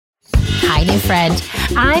Hi, new friend.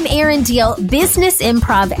 I'm Erin Diehl, business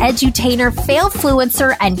improv edutainer,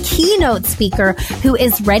 fail-fluencer, and keynote speaker who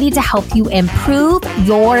is ready to help you improve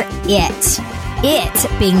your it.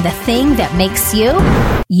 It being the thing that makes you,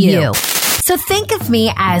 you. So think of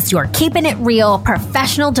me as your keeping it real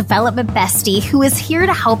professional development bestie who is here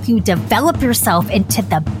to help you develop yourself into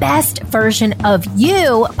the best version of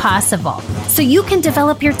you possible so you can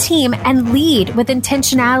develop your team and lead with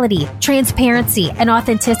intentionality, transparency, and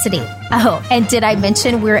authenticity. Oh, and did I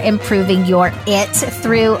mention we're improving your it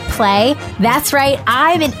through play? That's right.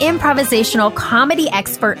 I'm an improvisational comedy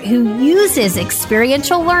expert who uses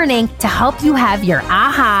experiential learning to help you have your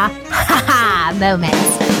aha, ha ha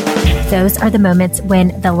moments. Those are the moments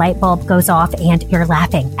when the light bulb goes off and you're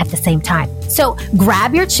laughing at the same time. So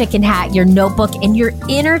grab your chicken hat, your notebook, and your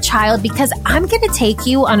inner child because I'm going to take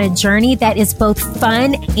you on a journey that is both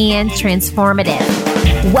fun and transformative.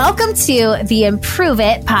 Welcome to the Improve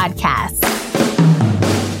It podcast.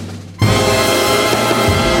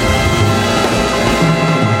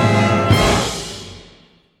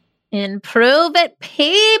 Improve It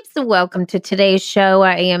peeps. Welcome to today's show.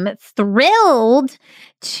 I am thrilled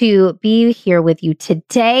to be here with you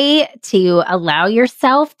today to allow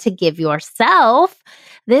yourself to give yourself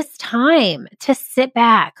this time to sit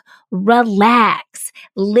back, relax,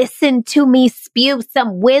 listen to me spew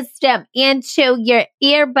some wisdom into your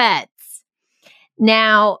earbuds.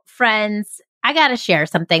 Now, friends, I got to share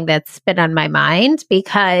something that's been on my mind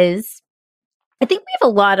because I think we have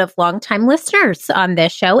a lot of longtime listeners on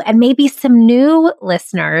this show and maybe some new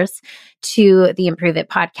listeners to the Improve It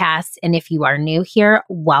podcast. And if you are new here,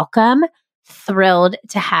 welcome. Thrilled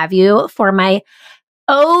to have you for my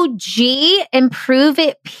OG Improve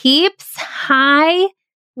It peeps. Hi,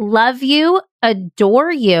 love you,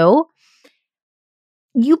 adore you.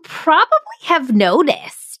 You probably have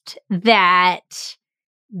noticed that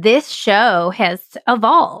this show has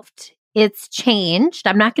evolved. It's changed.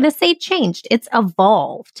 I'm not going to say changed. It's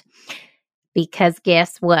evolved. Because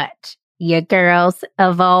guess what? Your girl's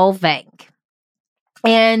evolving.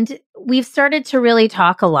 And we've started to really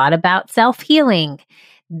talk a lot about self-healing.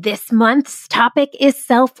 This month's topic is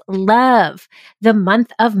self-love. The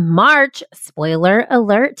month of March, spoiler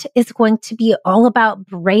alert, is going to be all about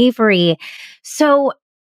bravery. So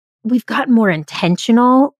we've gotten more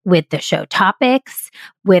intentional with the show topics,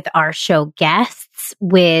 with our show guests,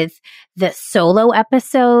 with the solo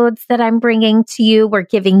episodes that I'm bringing to you. We're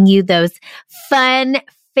giving you those fun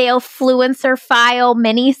fail-fluencer file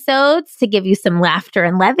mini-sodes to give you some laughter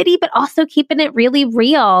and levity, but also keeping it really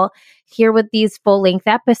real here with these full-length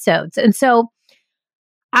episodes. And so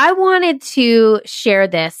I wanted to share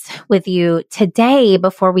this with you today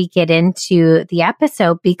before we get into the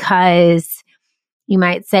episode because you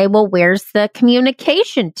might say, well, where's the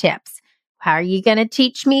communication tips? How are you going to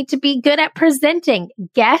teach me to be good at presenting?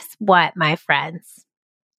 Guess what, my friends?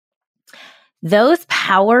 Those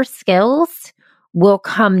power skills will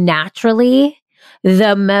come naturally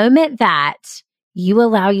the moment that you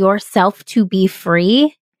allow yourself to be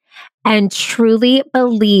free and truly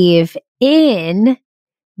believe in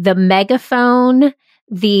the megaphone,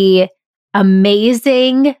 the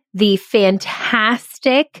amazing, the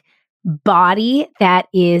fantastic body that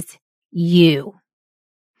is you.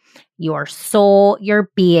 Your soul, your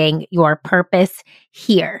being, your purpose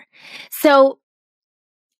here. So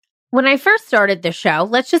when I first started the show,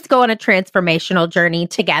 let's just go on a transformational journey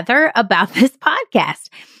together about this podcast.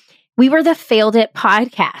 We were the Failed It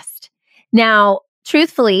podcast. Now,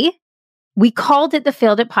 truthfully, we called it the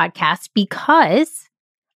Failed It podcast because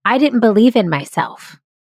I didn't believe in myself.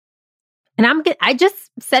 And I just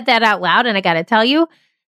said that out loud, and I got to tell you,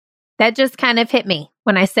 that just kind of hit me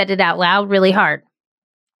when I said it out loud really hard.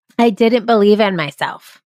 I didn't believe in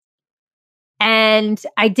myself. And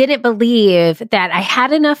I didn't believe that I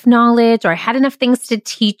had enough knowledge or I had enough things to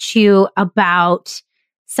teach you about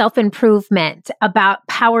self-improvement, about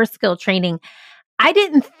power skill training. I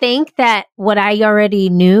didn't think that what I already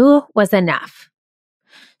knew was enough.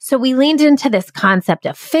 So we leaned into this concept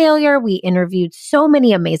of failure. We interviewed so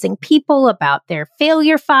many amazing people about their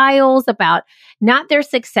failure files, about not their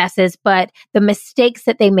successes, but the mistakes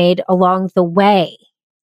that they made along the way.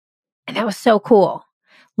 And that was so cool.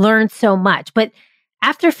 Learned so much. But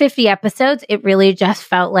after 50 episodes, it really just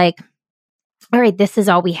felt like, all right, this is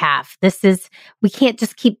all we have. We can't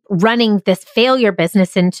just keep running this failure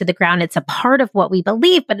business into the ground. It's a part of what we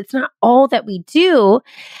believe, but it's not all that we do.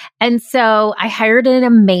 And so I hired an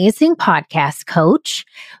amazing podcast coach.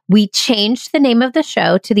 We changed the name of the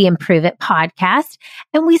show to the Improve It podcast,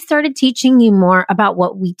 and we started teaching you more about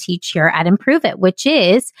what we teach here at Improve It, which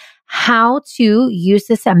is how to use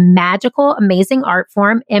this magical, amazing art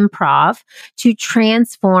form, improv, to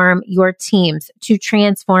transform your teams, to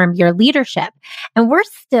transform your leadership. And we're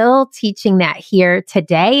still teaching that here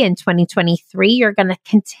today in 2023. You're going to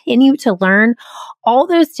continue to learn all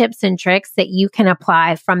those tips and tricks that you can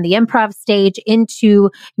apply from the improv stage into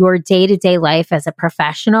your day-to-day life as a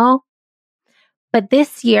professional. But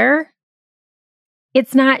this year,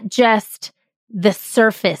 it's not just the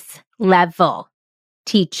surface level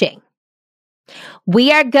teaching.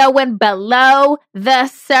 We are going below the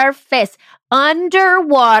surface,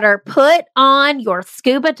 underwater. Put on your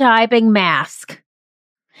scuba diving mask,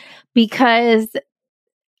 because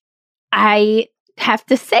I have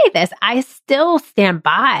to say this, I still stand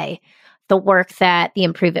by the work that the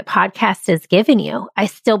Improve It podcast has given you. I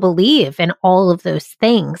still believe in all of those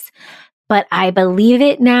things, but I believe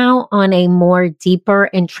it now on a more deeper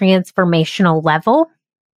and transformational level.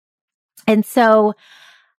 And so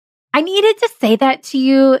I needed to say that to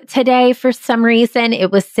you today for some reason. It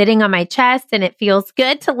was sitting on my chest, and it feels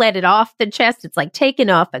good to let it off the chest. It's like taking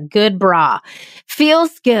off a good bra.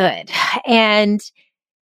 Feels good. And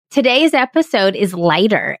today's episode is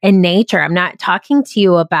lighter in nature. I'm not talking to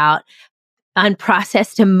you about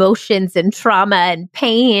unprocessed emotions and trauma and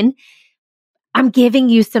pain. I'm giving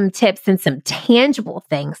you some tips and some tangible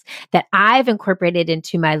things that I've incorporated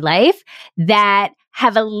into my life that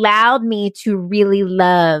have allowed me to really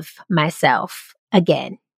love myself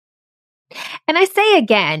again. And I say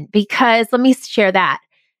again, because let me share that.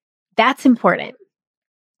 That's important.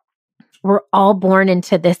 We're all born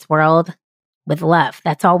into this world with love.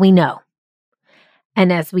 That's all we know.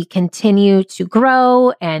 And as we continue to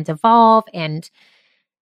grow and evolve and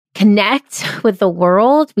connect with the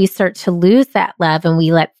world, we start to lose that love and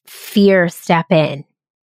we let fear step in.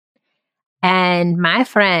 And my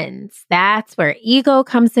friends, that's where ego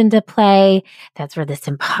comes into play. That's where this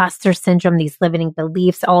imposter syndrome, these limiting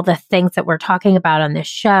beliefs, all the things that we're talking about on this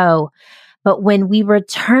show. But when we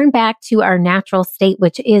return back to our natural state,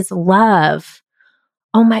 which is love,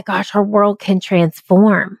 oh my gosh, our world can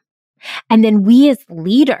transform. And then we as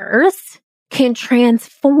leaders can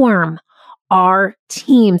transform our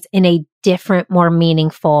teams in a different, more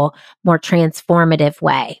meaningful, more transformative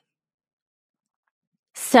way.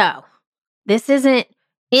 So, this isn't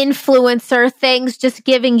influencer things, just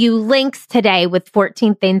giving you links today with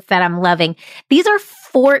 14 things that I'm loving. These are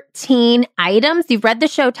 14 items. You've read the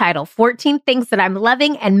show title, 14 things that I'm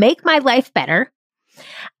loving and make my life better.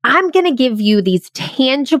 I'm going to give you these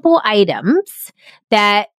tangible items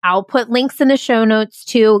that I'll put links in the show notes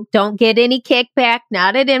to. Don't get any kickback,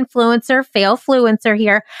 not an influencer, fail-fluencer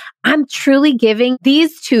here. I'm truly giving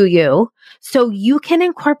these to you so you can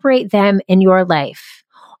incorporate them in your life.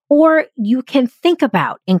 Or you can think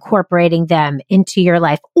about incorporating them into your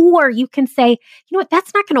life. Or you can say, you know what,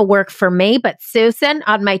 that's not going to work for me, but Susan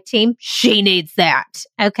on my team, she needs that.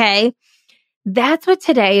 Okay. That's what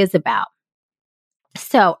today is about.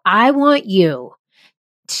 So I want you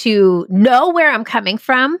to know where I'm coming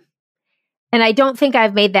from. And I don't think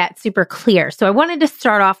I've made that super clear. So I wanted to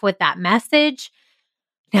start off with that message.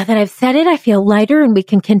 Now that I've said it, I feel lighter and we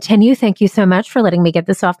can continue. Thank you so much for letting me get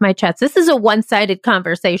this off my chest. This is a one-sided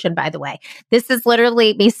conversation, by the way. This is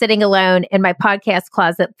literally me sitting alone in my podcast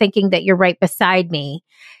closet thinking that you're right beside me,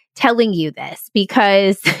 telling you this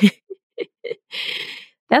because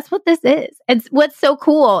that's what this is. And what's so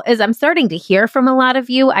cool is I'm starting to hear from a lot of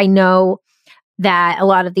you. I know that a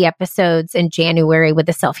lot of the episodes in January with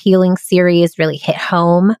the self-healing series really hit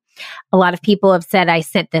home. A lot of people have said, I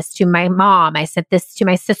sent this to my mom. I sent this to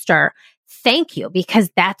my sister. Thank you, because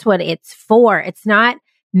that's what it's for. It's not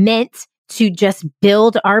meant to just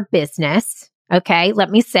build our business. Okay, let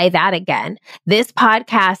me say that again. This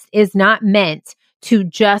podcast is not meant to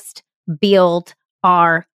just build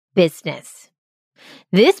our business.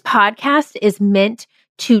 This podcast is meant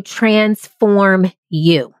to transform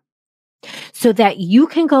you, so that you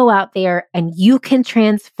can go out there and you can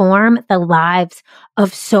transform the lives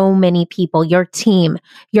of so many people, your team,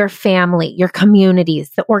 your family, your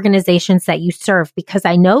communities, the organizations that you serve. Because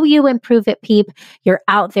I know you Improve It, peep. You're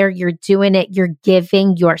out there, you're doing it, you're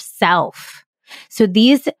giving yourself. So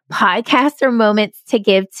these podcasts are moments to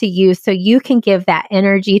give to you so you can give that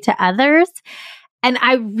energy to others. And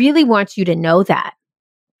I really want you to know that.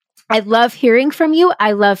 I love hearing from you.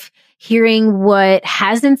 I love hearing what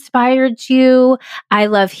has inspired you. I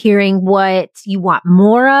love hearing what you want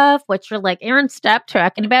more of, what you're like, Erin, stop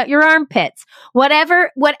talking about your armpits. Whatever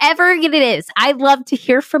it is, I love to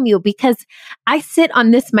hear from you because I sit on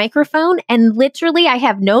this microphone and literally I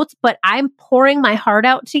have notes, but I'm pouring my heart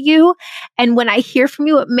out to you. And when I hear from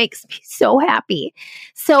you, it makes me so happy.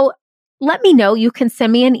 So let me know. You can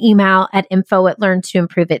send me an email at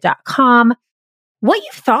info@learntoimproveit.com. What you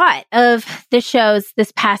thought of the shows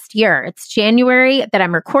this past year. It's January that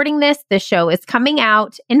I'm recording this. The show is coming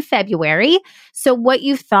out in February. So what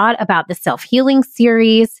you thought about the self-healing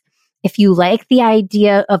series, if you like the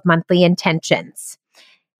idea of monthly intentions,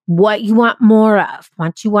 what you want more of,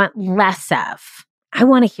 what you want less of. I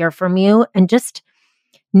want to hear from you, and just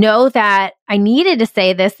know that I needed to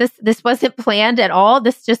say this. This wasn't planned at all.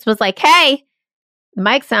 This just was like, hey, the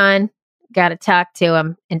mic's on. Got to talk to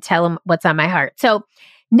him and tell him what's on my heart. So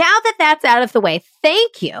now that that's out of the way,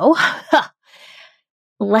 thank you.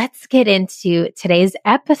 Let's get into today's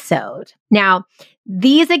episode. Now,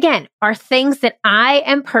 these again are things that I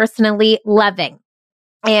am personally loving.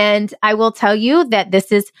 And I will tell you that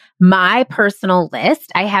this is my personal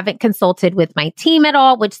list. I haven't consulted with my team at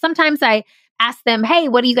all, which sometimes I ask them, hey,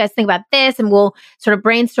 what do you guys think about this? And we'll sort of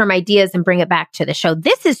brainstorm ideas and bring it back to the show.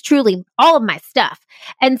 This is truly all of my stuff.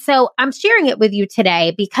 And so I'm sharing it with you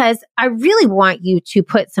today because I really want you to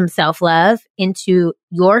put some self-love into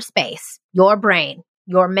your space, your brain,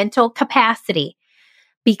 your mental capacity,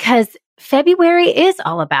 because February is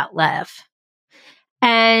all about love.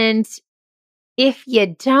 And if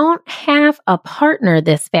you don't have a partner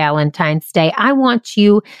this Valentine's Day, I want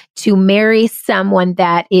you to marry someone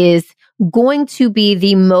that is going to be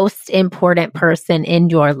the most important person in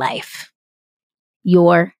your life.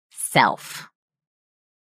 Yourself.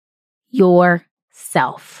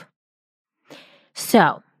 Yourself.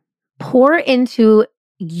 So pour into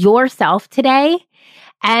yourself today,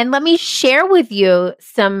 and let me share with you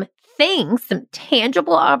some things, some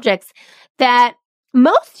tangible objects that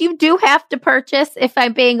most you do have to purchase, if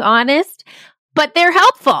I'm being honest, but they're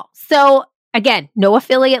helpful. So again, no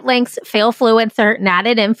affiliate links, Failfluencer, not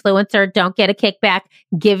an influencer, don't get a kickback,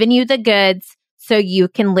 giving you the goods so you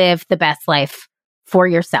can live the best life for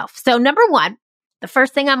yourself. So number one, the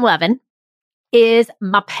first thing I'm loving is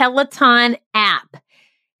my Peloton app.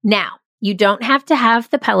 Now, you don't have to have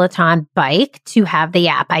the Peloton bike to have the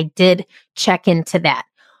app. I did check into that.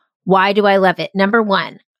 Why do I love it? Number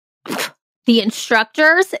one, the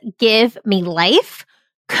instructors give me life.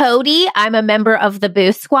 Cody, I'm a member of the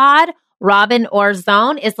Boo Squad. Robin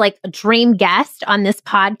Orzone is like a dream guest on this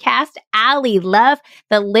podcast. Ali Love,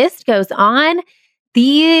 the list goes on.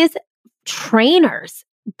 These trainers,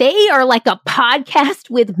 they are like a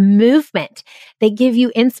podcast with movement. They give you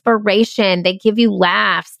inspiration. They give you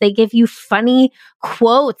laughs. They give you funny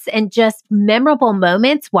quotes and just memorable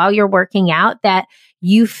moments while you're working out that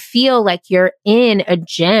you feel like you're in a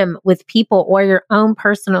gym with people or your own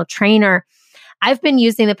personal trainer. I've been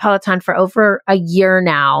using the Peloton for over a year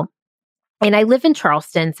now, and I live in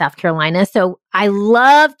Charleston, South Carolina. So I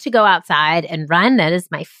love to go outside and run. That is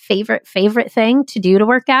my favorite thing to do to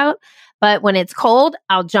work out. But when it's cold,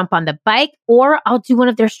 I'll jump on the bike or I'll do one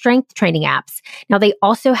of their strength training apps. Now, they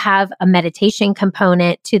also have a meditation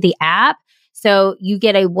component to the app. So you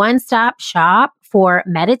get a one-stop shop for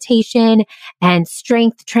meditation and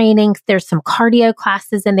strength training. There's some cardio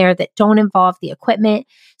classes in there that don't involve the equipment.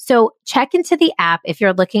 So check into the app if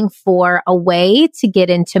you're looking for a way to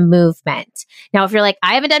get into movement. Now, if you're like,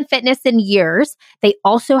 I haven't done fitness in years, they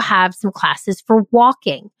also have some classes for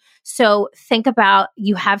walking. So think about,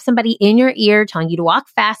 you have somebody in your ear telling you to walk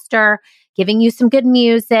faster, giving you some good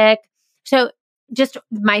music. So just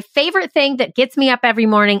my favorite thing that gets me up every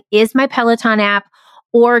morning is my Peloton app,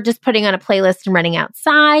 or just putting on a playlist and running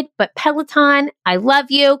outside. But Peloton, I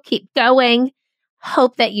love you. Keep going.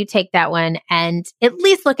 Hope that you take that one and at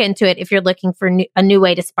least look into it if you're looking for a new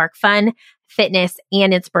way to spark fun, fitness,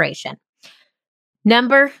 and inspiration.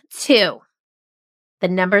 Number two, the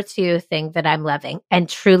number two thing that I'm loving and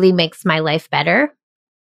truly makes my life better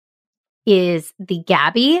is the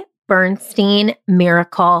Gabby Bernstein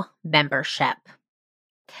Miracle Membership.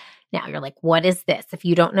 Now you're like, what is this? If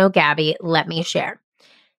you don't know Gabby, let me share.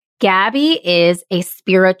 Gabby is a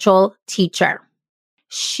spiritual teacher.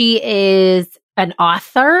 She is an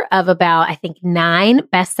author of about, I think, 9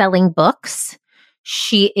 best-selling books.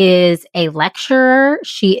 She is a lecturer.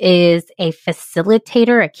 She is a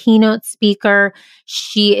facilitator, a keynote speaker.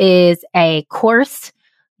 She is a course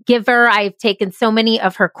giver. I've taken so many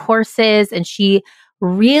of her courses, and she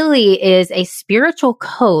really is a spiritual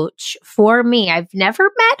coach for me. I've never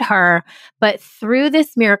met her, but through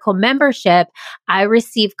this Miracle Membership, I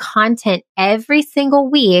receive content every single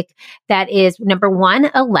week that is, number one,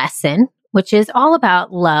 a lesson, which is all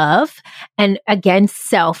about love and, again,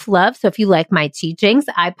 self-love. So if you like my teachings,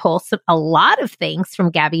 I pull a lot of things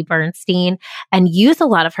from Gabby Bernstein and use a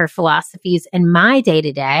lot of her philosophies in my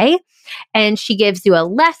day-to-day. And she gives you a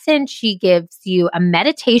lesson, she gives you a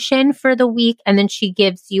meditation for the week, and then she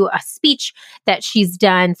gives you a speech that she's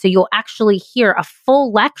done. So you'll actually hear a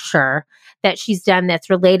full lecture that she's done that's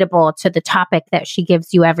relatable to the topic that she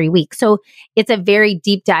gives you every week. So it's a very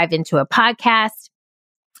deep dive into a podcast.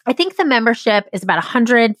 I think the membership is about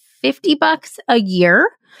 $150 a year.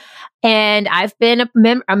 And I've been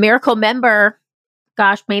a Miracle member,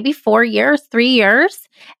 maybe 4 years, 3 years,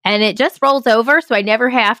 and it just rolls over. So I never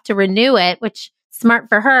have to renew it, which smart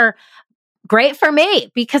for her. Great for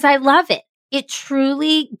me because I love it. It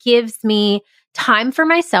truly gives me time for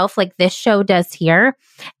myself like this show does here.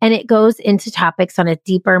 And it goes into topics on a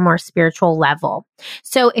deeper, more spiritual level.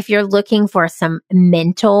 So if you're looking for some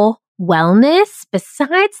mental wellness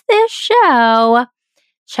besides this show,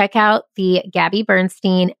 check out the Gabby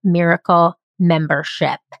Bernstein Miracle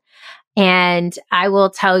membership. And I will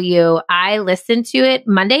tell you, I listen to it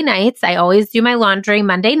Monday nights. I always do my laundry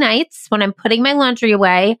Monday nights when I'm putting my laundry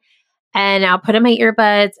away, and I'll put in my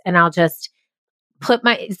earbuds and I'll just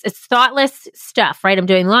it's thoughtless stuff, right? I'm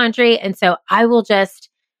doing laundry. And so I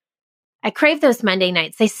crave those Monday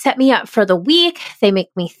nights. They set me up for the week. They make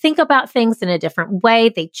me think about things in a different way.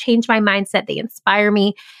 They change my mindset. They inspire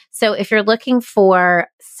me. So if you're looking for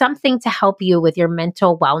something to help you with your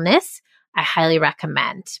mental wellness, I highly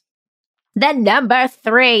recommend. The number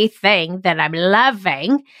 3 thing that I'm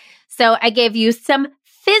loving. So I gave you some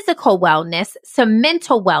physical wellness, some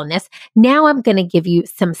mental wellness. Now I'm going to give you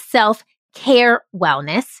some self-care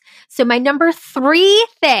wellness. So my number 3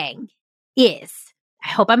 thing is, I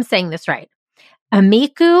hope I'm saying this right,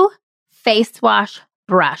 Umiku Face Wash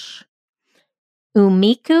Brush.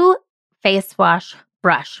 Umiku Face Wash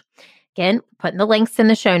Brush. Again, putting the links in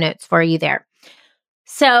the show notes for you there.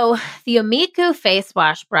 So the Umiku Face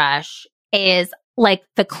Wash Brush is like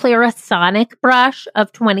the Clarisonic brush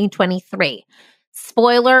of 2023.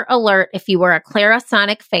 Spoiler alert, if you were a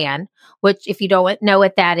Clarisonic fan, which if you don't know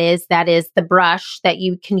what that is the brush that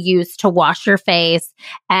you can use to wash your face,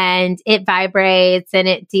 and it vibrates and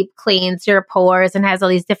it deep cleans your pores and has all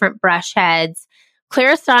these different brush heads.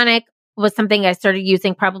 Clarisonic was something I started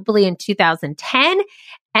using probably in 2010,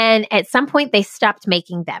 and at some point they stopped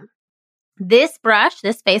making them. This brush,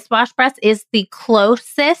 this face wash brush, is the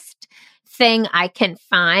closest thing I can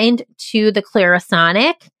find to the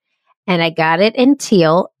Clarisonic. And I got it in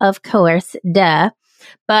teal, of course, duh.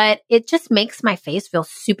 But it just makes my face feel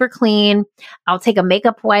super clean. I'll take a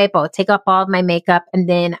makeup wipe, I'll take off all of my makeup, and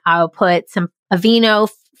then I'll put some Aveeno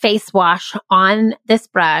face wash on this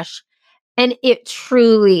brush. And it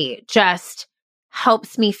truly just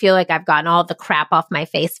helps me feel like I've gotten all the crap off my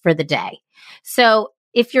face for the day. So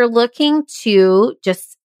if you're looking to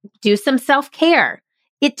just do some self-care,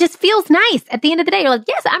 it just feels nice. At the end of the day, you're like,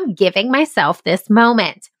 yes, I'm giving myself this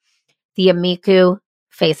moment. The Umiku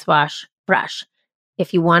Face Wash Brush.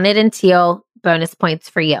 If you want it in teal, bonus points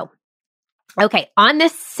for you. Okay, on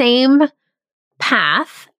this same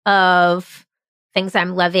path of things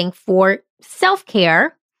I'm loving for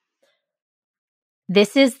self-care,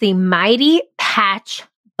 this is the Mighty Patch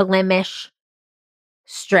Blemish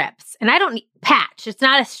Strips. And I don't need patch. It's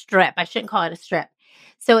not a strip. I shouldn't call it a strip.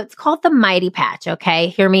 So it's called the Mighty Patch, okay?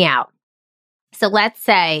 Hear me out. So let's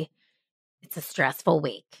say it's a stressful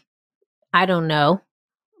week. I don't know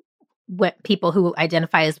what people who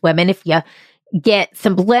identify as women, if you get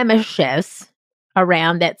some blemishes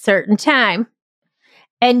around that certain time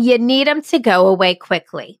and you need them to go away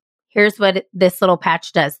quickly. Here's what this little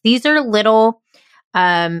patch does. These are little,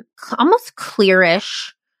 almost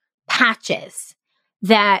clearish patches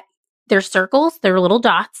that they're circles, they're little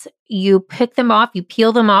dots. You pick them off, you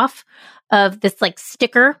peel them off of this like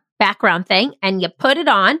sticker background thing, and you put it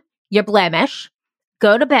on your blemish,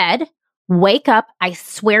 go to bed, wake up. I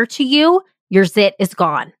swear to you, your zit is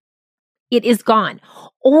gone. It is gone.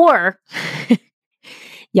 Or,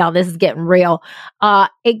 y'all, this is getting real.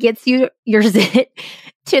 It gets your zit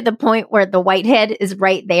to the point where the whitehead is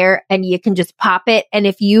right there and you can just pop it. And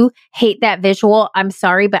if you hate that visual, I'm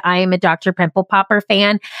sorry, but I am a Dr. Pimple Popper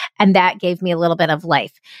fan, and that gave me a little bit of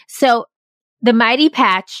life. So the Mighty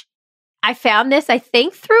Patch, I found this, I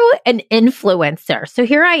think, through an influencer. So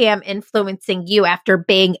here I am influencing you after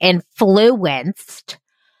being influenced.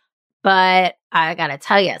 But I got to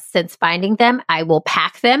tell you, since finding them, I will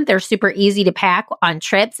pack them. They're super easy to pack on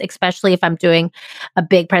trips, especially if I'm doing a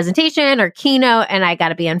big presentation or keynote and I got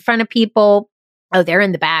to be in front of people. Oh, they're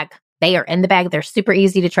in the bag. They are in the bag. They're super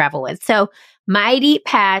easy to travel with. So Mighty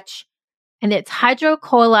Patch and it's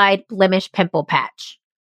hydrocolloid blemish pimple patch.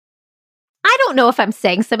 I don't know if I'm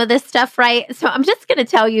saying some of this stuff right, so I'm just going to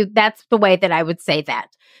tell you that's the way that I would say that.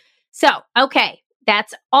 So, okay,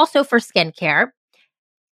 that's also for skincare.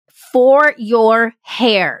 For your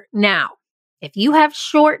hair. Now, if you have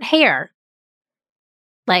short hair,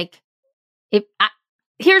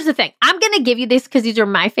 here's the thing. I'm going to give you this because these are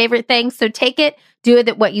my favorite things. So take it, do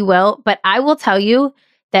it what you will. But I will tell you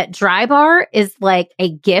that Drybar is like a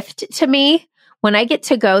gift to me when I get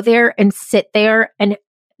to go there and sit there. And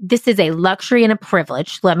this is a luxury and a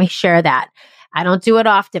privilege. Let me share that. I don't do it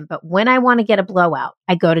often, but when I want to get a blowout,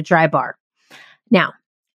 I go to Drybar. Now,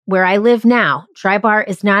 where I live now, Drybar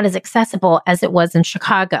is not as accessible as it was in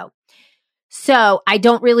Chicago. So I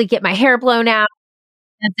don't really get my hair blown out.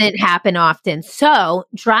 It doesn't happen often. So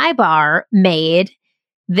Drybar made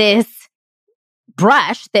this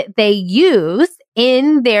brush that they use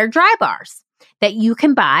in their Drybars that you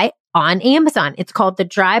can buy on Amazon. It's called the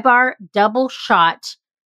Drybar Double Shot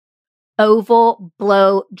Oval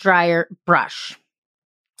Blow Dryer Brush.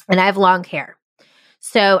 And I have long hair.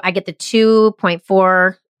 So I get the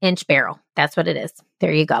 2.4-inch barrel. That's what it is.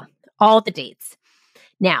 There you go. All the dates.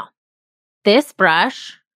 Now, this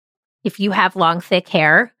brush, if you have long, thick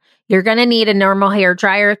hair, you're going to need a normal hair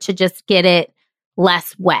dryer to just get it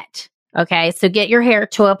less wet. Okay. So get your hair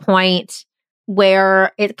to a point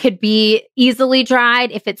where it could be easily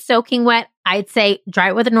dried. If it's soaking wet, I'd say dry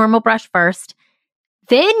it with a normal brush first.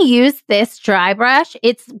 Then use this dry brush.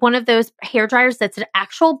 It's one of those hair dryers that's an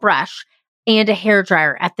actual brush and a hair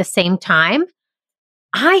dryer at the same time.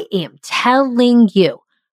 I am telling you,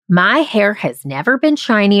 my hair has never been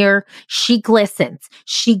shinier. She glistens.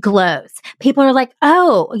 She glows. People are like,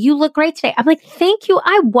 oh, you look great today. I'm like, thank you.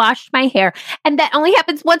 I washed my hair. And that only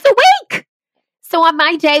happens once a week. So on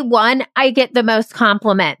my day one, I get the most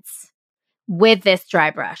compliments with this dry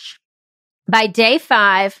brush. By day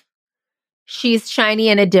 5, she's shiny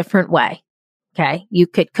in a different way. Okay. You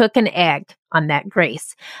could cook an egg on that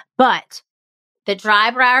grease. But the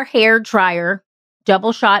Drybar hair dryer,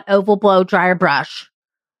 double shot oval blow dryer brush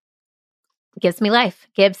gives me life.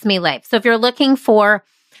 So if you're looking for,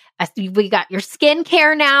 we got your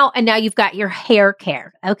skincare now, and now you've got your hair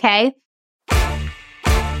care. Okay.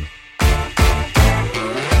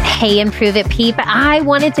 Hey, Improve It Peep. I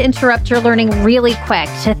wanted to interrupt your learning really quick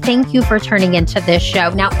to thank you for turning into this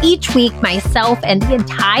show. Now, each week, myself and the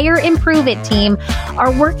entire Improve It team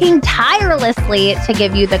are working tirelessly to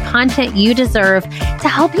give you the content you deserve to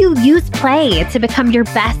help you use play to become your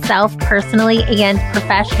best self personally and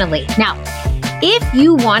professionally. Now, if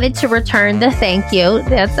you wanted to return the thank you,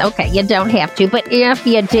 that's okay. You don't have to, but if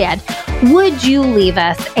you did, would you leave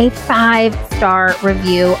us a 5-star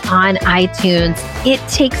review on iTunes? It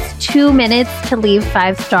takes 2 minutes to leave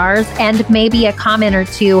 5 stars and maybe a comment or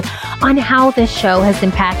two on how this show has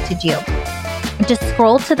impacted you. Just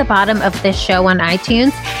scroll to the bottom of this show on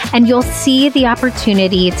iTunes and you'll see the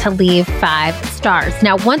opportunity to leave 5 stars.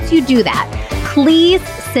 Now, once you do that, please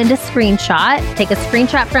send a screenshot, take a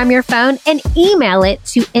screenshot from your phone and email it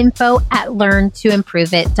to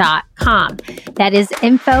info@learntoimproveit.com. That is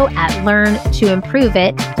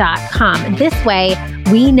info@learntoimproveit.com. This way,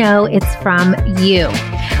 we know it's from you.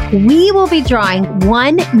 We will be drawing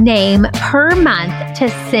one name per month to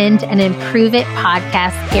send an Improve It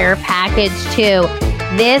podcast care package to.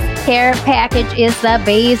 This care package is the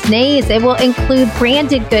bee's knees. It will include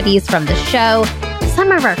branded goodies from the show,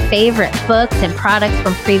 some of our favorite books and products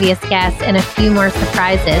from previous guests, and a few more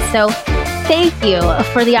surprises. So thank you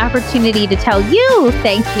for the opportunity to tell you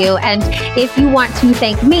thank you. And if you want to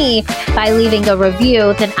thank me by leaving a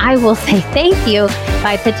review, then I will say thank you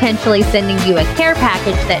by potentially sending you a care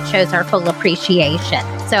package that shows our full appreciation.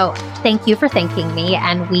 So thank you for thanking me,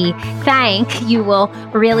 and we think you will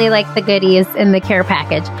really like the goodies in the care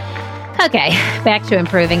package. Okay, back to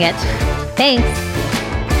improving it. Thanks.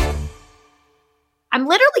 I'm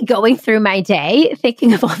literally going through my day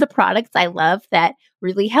thinking of all the products I love that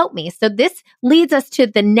really help me. So this leads us to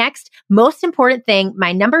the next most important thing,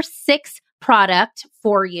 my number 6 product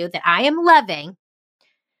for you that I am loving.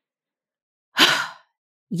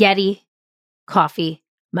 Yeti coffee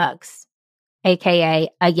mugs, aka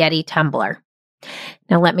a Yeti tumbler.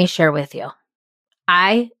 Now let me share with you.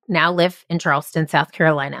 I now live in Charleston, South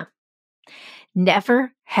Carolina.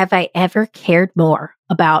 Never have I ever cared more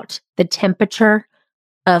about the temperature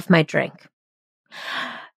of my drink.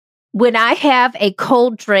 When I have a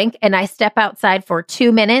cold drink and I step outside for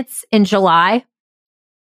 2 minutes in July,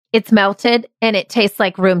 it's melted and it tastes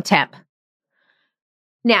like room temp.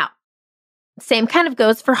 Now, same kind of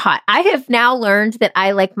goes for hot. I have now learned that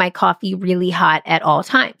I like my coffee really hot at all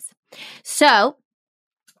times. So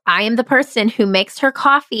I am the person who makes her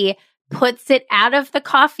coffee, puts it out of the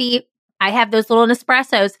coffee. I have those little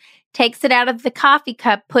Nespressos, takes it out of the coffee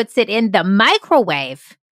cup, puts it in the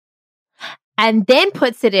microwave, and then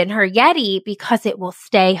puts it in her Yeti because it will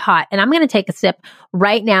stay hot. And I'm going to take a sip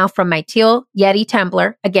right now from my teal Yeti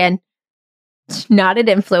tumbler. Again, not an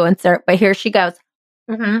influencer, but here she goes.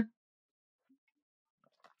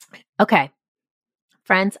 Okay,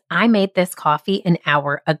 friends, I made this coffee an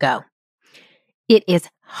hour ago. It is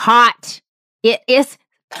hot. It is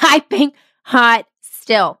piping hot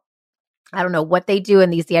still. I don't know what they do in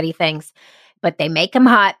these Yeti things, but they make them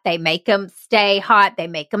hot. They make them stay hot. They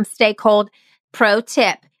make them stay cold. Pro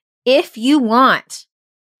tip, if you want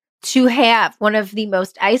to have one of the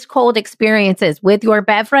most ice cold experiences with your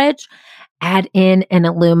beverage, add in an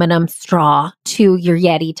aluminum straw to your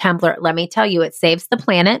Yeti tumbler. Let me tell you, it saves the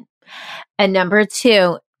planet. And number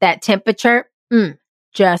 2, that temperature,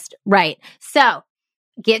 just right. So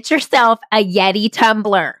get yourself a Yeti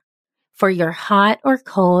tumbler for your hot or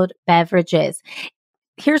cold beverages.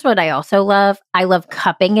 Here's what I also love. I love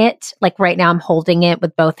cupping it. Like right now I'm holding it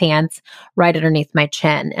with both hands right underneath my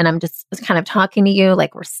chin. And I'm just kind of talking to you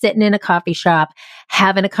like we're sitting in a coffee shop,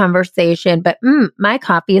 having a conversation, but my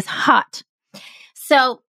coffee is hot.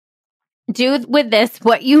 So do with this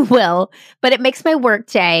what you will, but it makes my work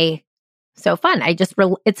day so fun.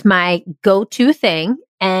 It's my go-to thing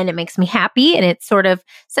and it makes me happy and it sort of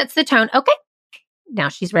sets the tone. Okay, now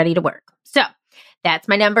she's ready to work. So that's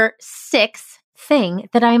my number 6 thing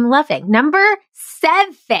that I'm loving. Number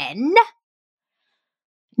 7.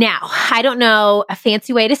 Now, I don't know a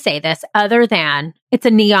fancy way to say this other than it's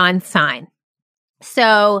a neon sign.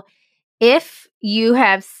 So if you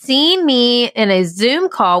have seen me in a Zoom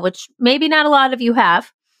call, which maybe not a lot of you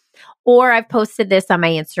have, or I've posted this on my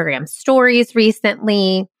Instagram stories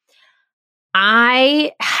recently,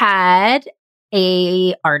 I had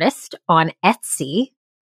a artist on Etsy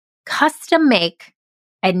custom make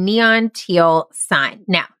a neon teal sign.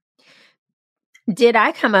 Now, did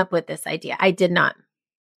I come up with this idea? I did not.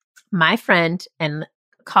 My friend and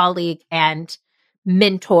colleague and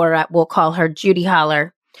mentor, we'll call her Judy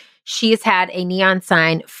Holler, she's had a neon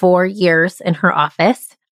sign for years in her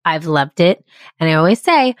office. I've loved it. And I always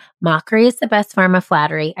say, mockery is the best form of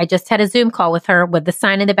flattery. I just had a Zoom call with her with the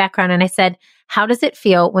sign in the background. And I said, how does it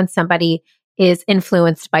feel when somebody is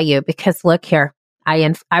influenced by you? Because look here,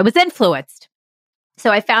 I was influenced. So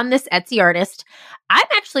I found this Etsy artist. I'm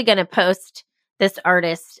actually going to post this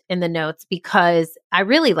artist in the notes because I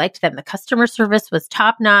really liked them. The customer service was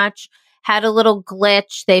top notch, had a little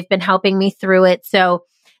glitch. They've been helping me through it. So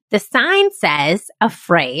the sign says a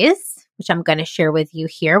phrase, which I'm going to share with you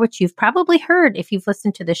here, which you've probably heard if you've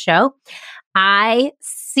listened to the show. I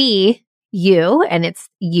see you, and it's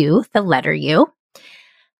you, the letter U.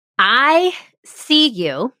 I see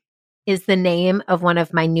you is the name of one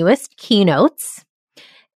of my newest keynotes.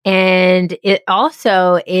 And it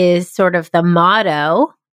also is sort of the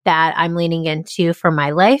motto that I'm leaning into for my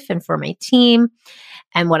life and for my team.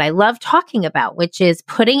 And what I love talking about, which is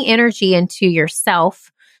putting energy into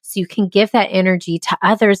yourself so you can give that energy to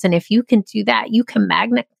others. And if you can do that, you can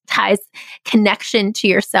magnetize connection to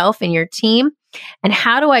yourself and your team. And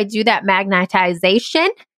how do I do that magnetization?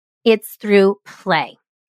 It's through play.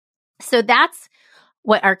 So that's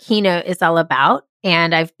what our keynote is all about.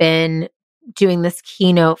 And I've been doing this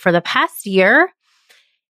keynote for the past year.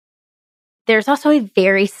 There's also a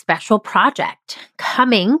very special project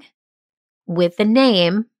coming with the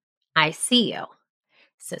name I See You.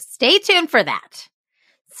 So stay tuned for that.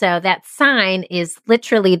 So that sign is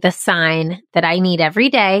literally the sign that I need every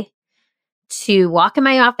day to walk in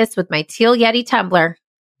my office with my teal Yeti tumbler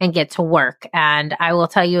and get to work. And I will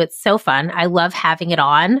tell you, it's so fun. I love having it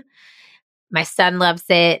on. My son loves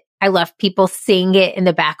it. I love people seeing it in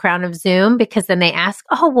the background of Zoom because then they ask,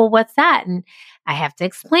 oh, well, what's that? And I have to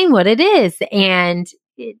explain what it is. And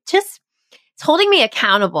it's holding me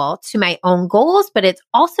accountable to my own goals, but it's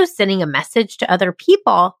also sending a message to other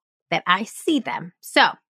people that I see them. So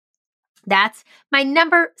that's my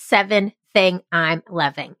number 7 thing I'm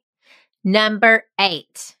loving. Number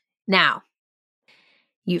 8. Now,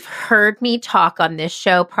 you've heard me talk on this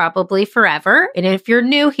show probably forever. And if you're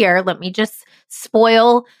new here, let me just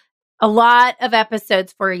spoil a lot of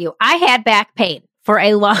episodes for you. I had back pain for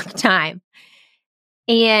a long time.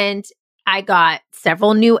 And I got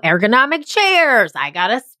several new ergonomic chairs. I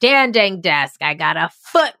got a standing desk. I got a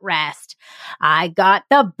footrest. I got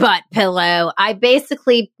the butt pillow. I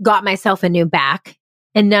basically got myself a new back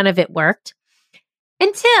and none of it worked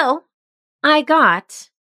until I got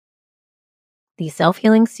the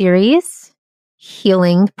self-healing series,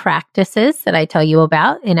 healing practices that I tell you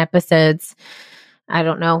about in episodes I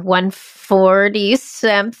don't know, 140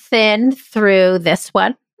 something through this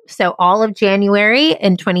one. So all of January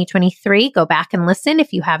in 2023, go back and listen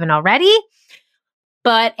if you haven't already.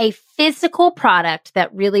 But a physical product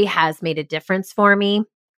that really has made a difference for me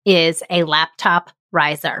is a laptop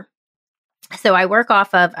riser. So I work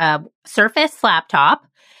off of a Surface laptop,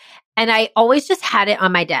 and I always just had it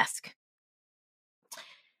on my desk.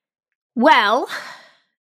 Well,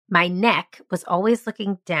 my neck was always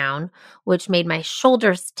looking down, which made my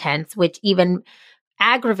shoulders tense, which even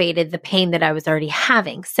aggravated the pain that I was already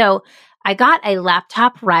having. So I got a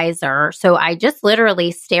laptop riser. So I just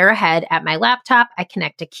literally stare ahead at my laptop. I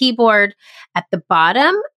connect a keyboard at the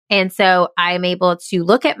bottom. And so I'm able to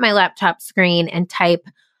look at my laptop screen and type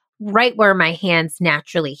right where my hands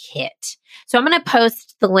naturally hit. So I'm going to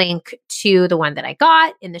post the link to the one that I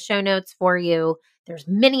got in the show notes for you. There's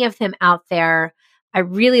many of them out there. I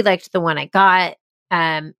really liked the one I got.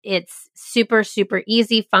 It's super, super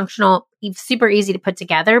easy, functional, super easy to put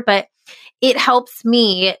together, but it helps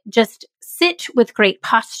me just sit with great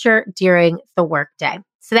posture during the workday.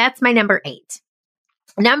 So that's my number 8.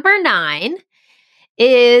 Number 9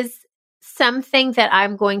 is something that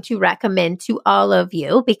I'm going to recommend to all of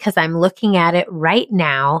you because I'm looking at it right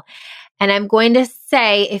now. And I'm going to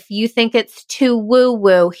say, if you think it's too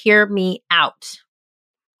woo-woo, hear me out.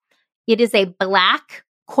 It is a black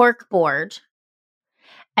cork board.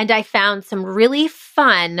 And I found some really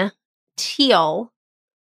fun teal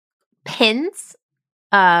pins,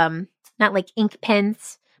 not like ink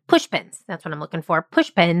pens, push pins. That's what I'm looking for.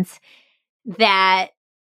 Push pins that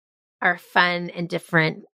are fun and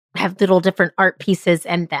different, have little different art pieces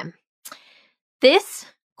in them. This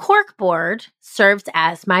cork board serves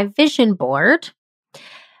as my vision board.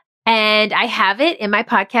 And I have it in my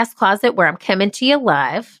podcast closet where I'm coming to you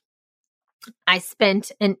live. I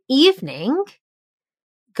spent an evening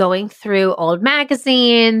going through old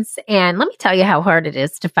magazines, and let me tell you how hard it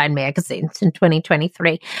is to find magazines in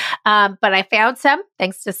 2023. But I found some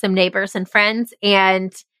thanks to some neighbors and friends,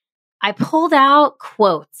 and I pulled out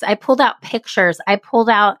quotes. I pulled out pictures. I pulled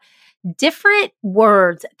out different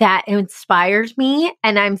words that inspired me,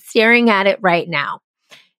 and I'm staring at it right now.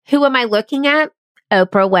 Who am I looking at?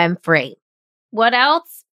 Oprah Winfrey. What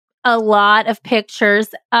else? A lot of pictures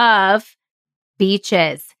of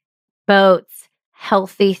beaches, boats,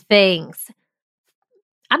 healthy things.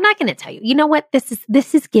 I'm not going to tell you. You know what?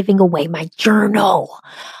 This is giving away my journal.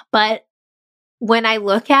 But when I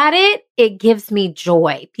look at it, it gives me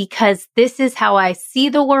joy because this is how I see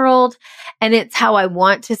the world and it's how I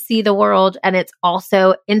want to see the world. And it's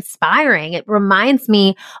also inspiring. It reminds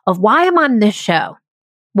me of why I'm on this show,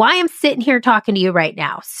 why I'm sitting here talking to you right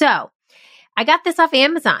now. So I got this off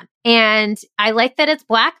Amazon and I like that it's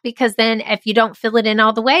black because then if you don't fill it in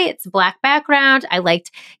all the way, it's a black background. I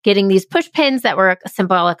liked getting these push pins that were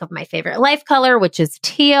symbolic of my favorite life color, which is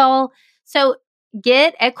teal. So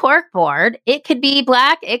get a cork board. It could be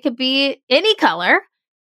black. It could be any color,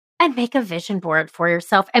 and make a vision board for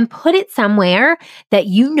yourself and put it somewhere that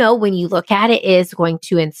you know when you look at it is going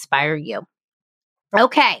to inspire you.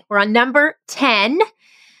 Okay, we're on number 10.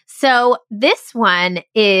 So this one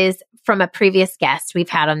is from a previous guest we've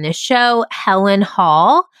had on this show, Helen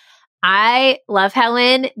Hall. I love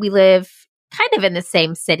Helen. We live kind of in the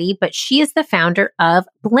same city, but she is the founder of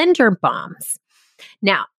Blender Bombs.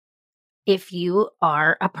 Now, if you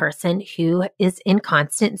are a person who is in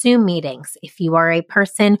constant Zoom meetings, if you are a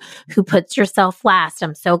person who puts yourself last,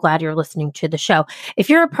 I'm so glad you're listening to the show. If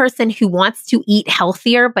you're a person who wants to eat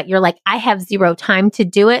healthier, but you're like, I have zero time to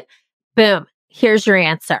do it, boom, here's your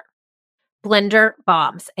answer. Blender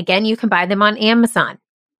Bombs. Again, you can buy them on Amazon.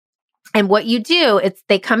 And what you do,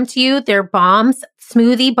 they come to you, they're bombs,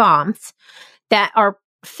 smoothie bombs that are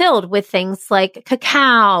filled with things like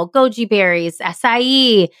cacao, goji berries,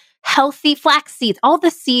 acai, healthy flax seeds, all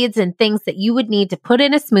the seeds and things that you would need to put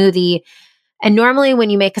in a smoothie. And normally when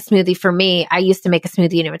you make a smoothie, for me, I used to make a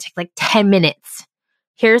smoothie and it would take like 10 minutes.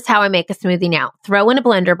 Here's how I make a smoothie now. Throw in a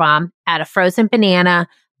blender bomb, add a frozen banana,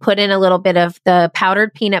 put in a little bit of the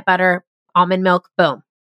powdered peanut butter, almond milk, boom.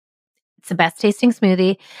 It's the best tasting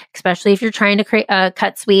smoothie, especially if you're trying to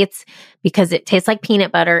cut sweets because it tastes like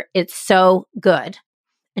peanut butter. It's so good.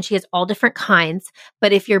 And she has all different kinds.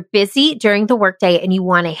 But if you're busy during the workday and you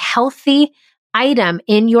want a healthy item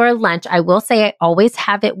in your lunch, I will say I always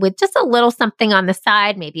have it with just a little something on the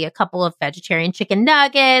side, maybe a couple of vegetarian chicken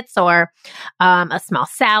nuggets or a small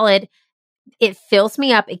salad. It fills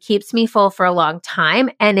me up. It keeps me full for a long time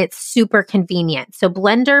and it's super convenient. So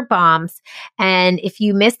Blender Bombs. And if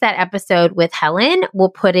you missed that episode with Helen, we'll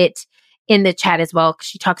put it in the chat as well.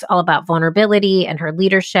 She talks all about vulnerability and her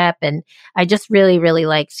leadership. And I just really, really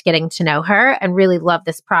liked getting to know her and really love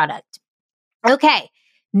this product. Okay.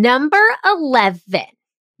 Number 11.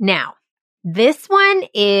 Now, this one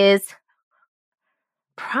is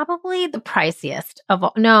probably the priciest of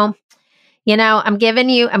all. No, I'm giving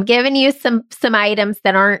you some items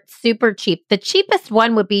that aren't super cheap. The cheapest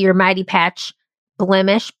one would be your Mighty Patch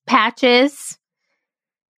blemish patches.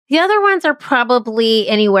 The other ones are probably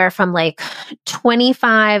anywhere from like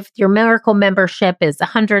 25. Your Miracle membership is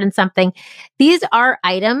 100 and something. These are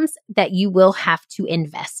items that you will have to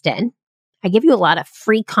invest in. I give you a lot of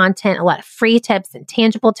free content, a lot of free tips and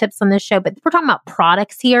tangible tips on this show, but we're talking about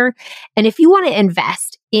products here. And if you want to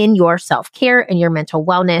invest in your self-care and your mental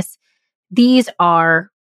wellness, these are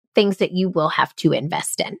things that you will have to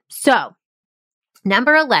invest in. So,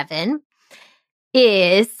 number 11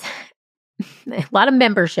 is a lot of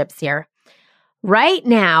memberships here. Right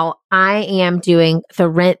now, I am doing the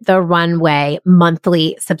Rent the Runway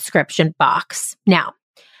monthly subscription box. Now,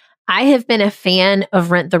 I have been a fan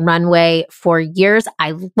of Rent the Runway for years.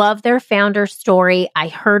 I love their founder story. I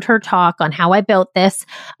heard her talk on How I Built This,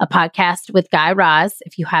 a podcast with Guy Raz.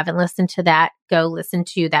 If you haven't listened to that, go listen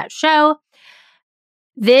to that show.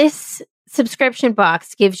 This subscription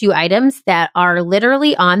box gives you items that are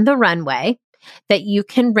literally on the runway that you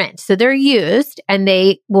can rent. So they're used and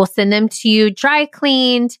they will send them to you dry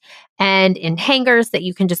cleaned and in hangers that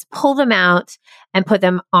you can just pull them out and put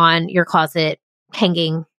them on your closet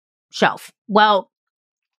hanging shelf. Well,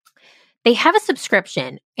 they have a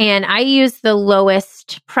subscription and I use the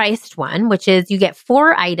lowest priced one, which is you get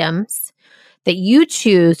 4 items that you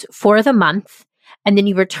choose for the month and then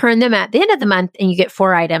you return them at the end of the month and you get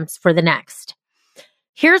 4 items for the next.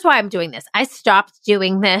 Here's why I'm doing this. I stopped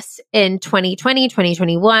doing this in 2020,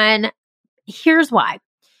 2021. Here's why.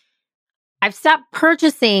 I've stopped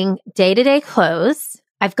purchasing day-to-day clothes.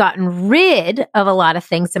 I've gotten rid of a lot of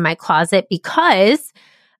things in my closet because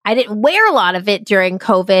I didn't wear a lot of it during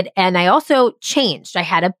COVID. And I also changed. I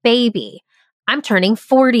had a baby. I'm turning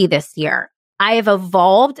 40 this year. I have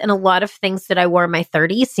evolved and a lot of things that I wore in my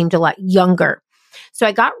 30s seemed a lot younger. So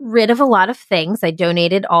I got rid of a lot of things. I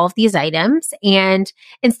donated all of these items. And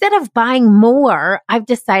instead of buying more, I've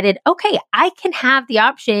decided, okay, I can have the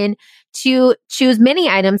option to choose many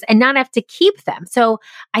items and not have to keep them. So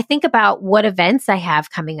I think about what events I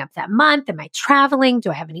have coming up that month. Am I traveling?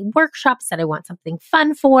 Do I have any workshops that I want something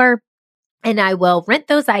fun for? And I will rent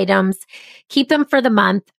those items, keep them for the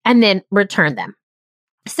month, and then return them.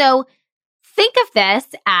 So think of this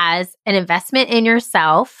as an investment in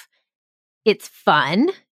yourself. It's fun.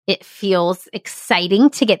 It feels exciting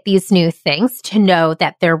to get these new things, to know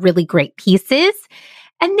that they're really great pieces.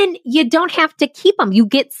 And then you don't have to keep them. You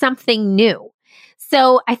get something new.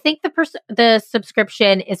 So I think the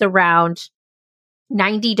subscription is around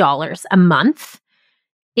 $90 a month.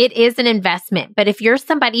 It is an investment. But if you're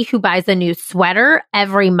somebody who buys a new sweater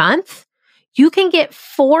every month, you can get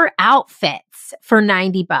 4 outfits for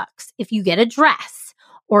 $90. If you get a dress,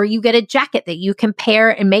 or you get a jacket that you can pair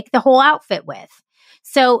and make the whole outfit with.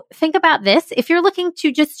 So think about this. If you're looking to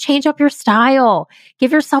just change up your style,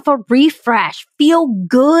 give yourself a refresh, feel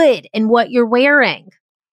good in what you're wearing,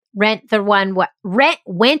 Went the Runway.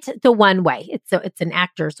 It's an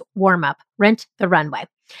actor's warm up. Rent the Runway.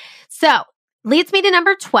 So leads me to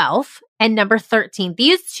number 12 and number 13.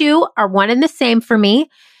 These two are one and the same for me.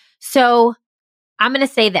 So I'm going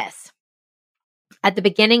to say this. At the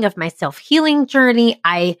beginning of my self-healing journey,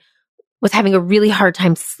 I was having a really hard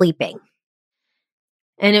time sleeping.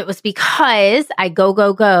 And it was because I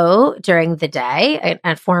go during the day,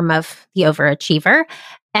 a form of the overachiever.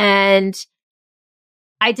 And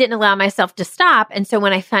I didn't allow myself to stop. And so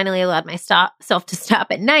when I finally allowed myself to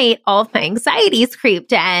stop at night, all of my anxieties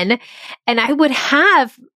creeped in. And I would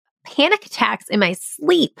have panic attacks in my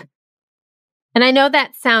sleep. And I know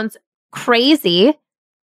that sounds crazy,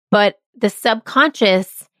 but the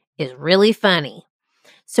subconscious is really funny.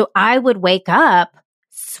 So I would wake up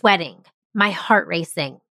sweating, my heart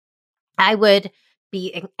racing. I would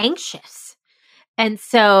be anxious. And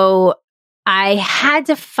so I had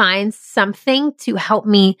to find something to help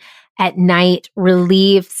me at night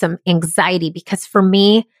relieve some anxiety, because for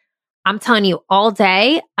me, I'm telling you, all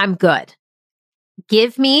day, I'm good.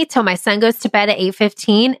 Give me till my son goes to bed at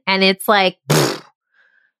 8:15 and it's like,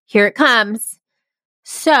 here it comes.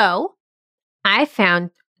 So I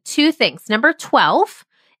found 2 things. Number 12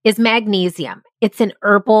 is magnesium. It's an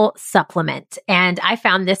herbal supplement. And I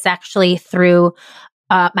found this actually through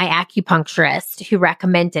my acupuncturist who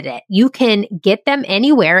recommended it. You can get them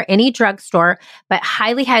anywhere, any drugstore, but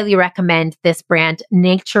highly, highly recommend this brand,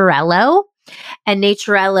 Naturello. And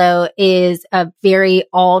Naturello is a very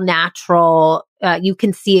all natural. You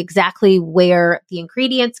can see exactly where the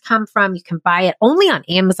ingredients come from. You can buy it only on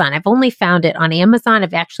Amazon. I've only found it on Amazon.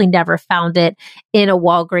 I've actually never found it in a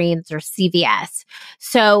Walgreens or CVS.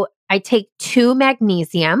 So I take 2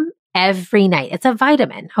 magnesium every night. It's a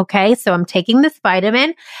vitamin. Okay. So I'm taking this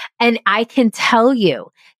vitamin and I can tell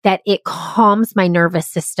you that it calms my nervous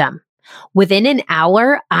system. Within an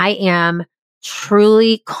hour, I am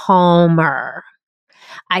truly calmer.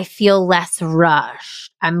 I feel less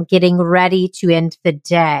rushed. I'm getting ready to end the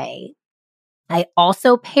day. I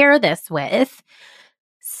also pair this with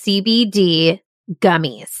CBD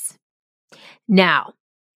gummies. Now,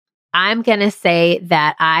 I'm going to say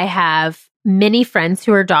that I have many friends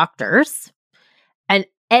who are doctors, and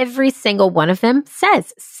every single one of them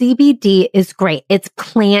says CBD is great. It's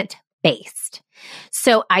plant-based.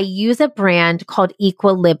 So I use a brand called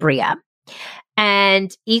Equilibria.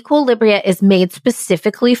 And Equilibria is made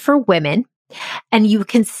specifically for women. And you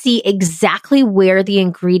can see exactly where the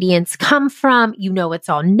ingredients come from. You know, it's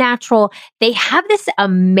all natural. They have this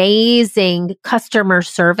amazing customer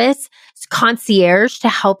service concierge to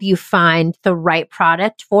help you find the right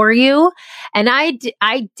product for you. And I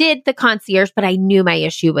did the concierge, but I knew my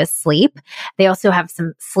issue was sleep. They also have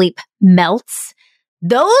some sleep melts.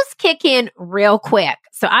 Those kick in real quick.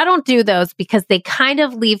 So I don't do those because they kind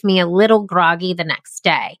of leave me a little groggy the next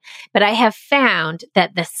day. But I have found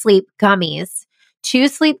that the sleep gummies, 2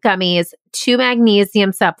 sleep gummies, 2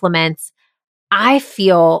 magnesium supplements, I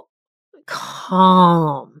feel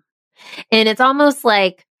calm. And it's almost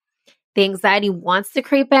like the anxiety wants to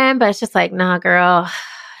creep in, but it's just like, nah, girl,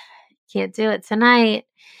 can't do it tonight.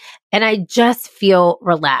 And I just feel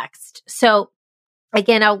relaxed. So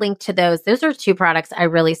again, I'll link to those. Those are 2 products I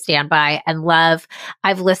really stand by and love.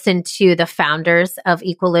 I've listened to the founders of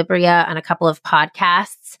Equilibria on a couple of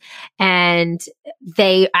podcasts, and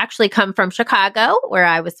they actually come from Chicago, where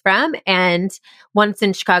I was from, and one's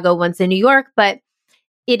in Chicago, one's in New York, but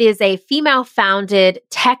it is a female-founded,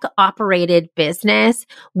 tech-operated business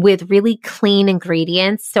with really clean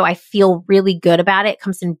ingredients. So I feel really good about it. It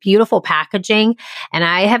comes in beautiful packaging. And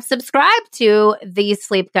I have subscribed to these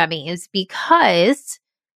sleep gummies because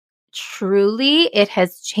truly it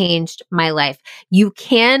has changed my life. You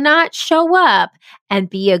cannot show up and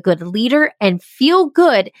be a good leader and feel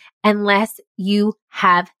good unless you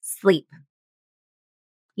have sleep.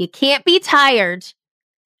 You can't be tired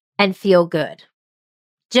and feel good.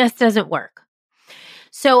 Just doesn't work.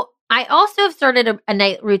 So I also have started a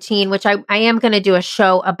night routine, which I am going to do a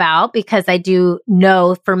show about because I do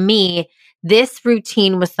know for me, this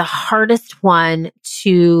routine was the hardest one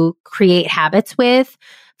to create habits with.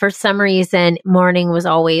 For some reason, morning was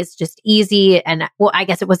always just easy. And well, I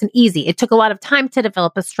guess it wasn't easy. It took a lot of time to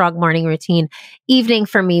develop a strong morning routine. Evening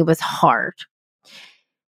for me was hard.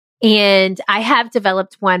 And I have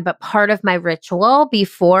developed one, but part of my ritual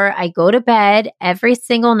before I go to bed every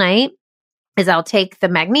single night is I'll take the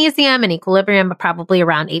magnesium and Equilibrium probably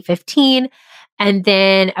around 8:15. And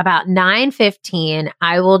then about 9:15,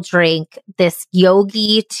 I will drink this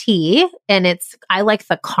yogi tea. And I like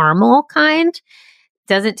the caramel kind.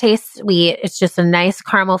 Doesn't taste sweet. It's just a nice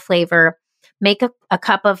caramel flavor. Make a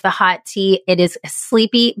cup of the hot tea. It is a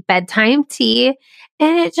sleepy bedtime tea.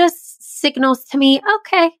 And it just signals to me,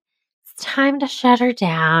 okay, time to shut her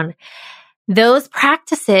down. Those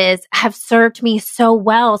practices have served me so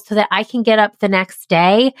well so that I can get up the next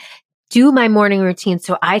day, do my morning routine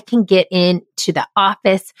so I can get into the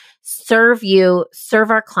office, serve you,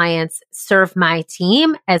 serve our clients, serve my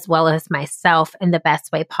team, as well as myself in the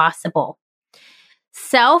best way possible.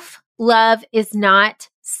 Self-love is not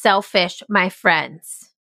selfish, my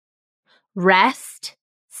friends. Rest,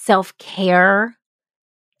 self-care,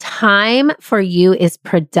 time for you is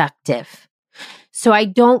productive. So I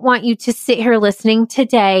don't want you to sit here listening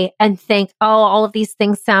today and think, oh, all of these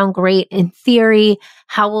things sound great in theory.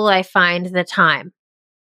 How will I find the time?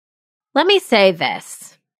 Let me say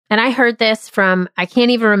this. And I heard this from, I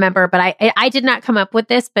can't even remember, but I did not come up with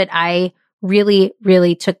this, but I really,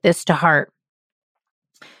 really took this to heart.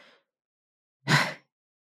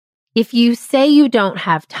 If you say you don't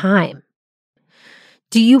have time,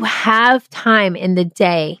 do you have time in the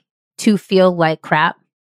day to feel like crap?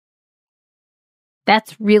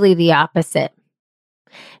 That's really the opposite.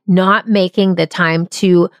 Not making the time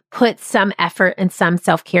to put some effort and some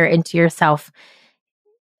self-care into yourself.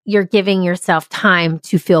 You're giving yourself time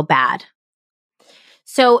to feel bad.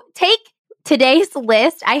 So take today's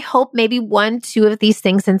list. I hope maybe 1, 2 of these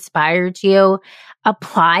things inspired you.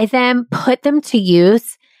 Apply them, put them to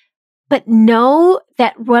use. But know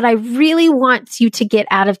that what I really want you to get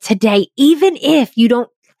out of today, even if you don't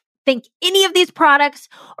think any of these products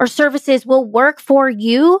or services will work for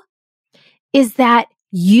you is that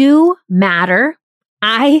you matter.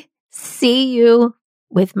 I see you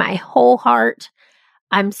with my whole heart.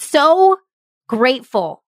 I'm so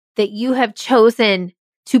grateful that you have chosen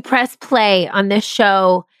to press play on this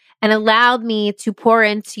show and allowed me to pour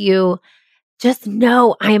into you. Just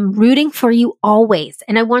know I am rooting for you always.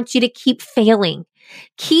 And I want you to keep failing,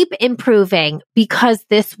 keep improving, because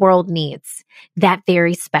this world needs that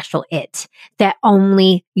very special it that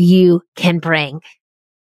only you can bring.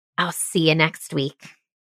 I'll see you next week.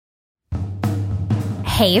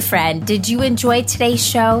 Hey friend, did you enjoy today's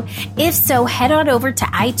show? If so, head on over to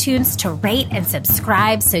iTunes to rate and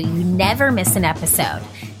subscribe so you never miss an episode.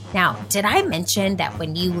 Now, did I mention that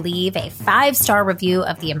when you leave a 5-star review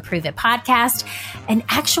of the Improve It podcast, an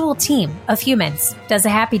actual team of humans does a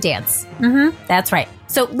happy dance? That's right.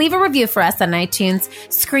 So leave a review for us on iTunes,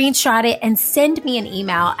 screenshot it, and send me an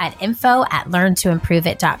email at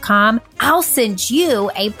info@learntoimproveit.com. I'll send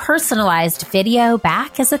you a personalized video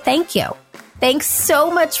back as a thank you. Thanks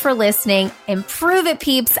so much for listening. Improve it,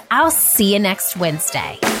 peeps. I'll see you next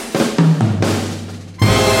Wednesday.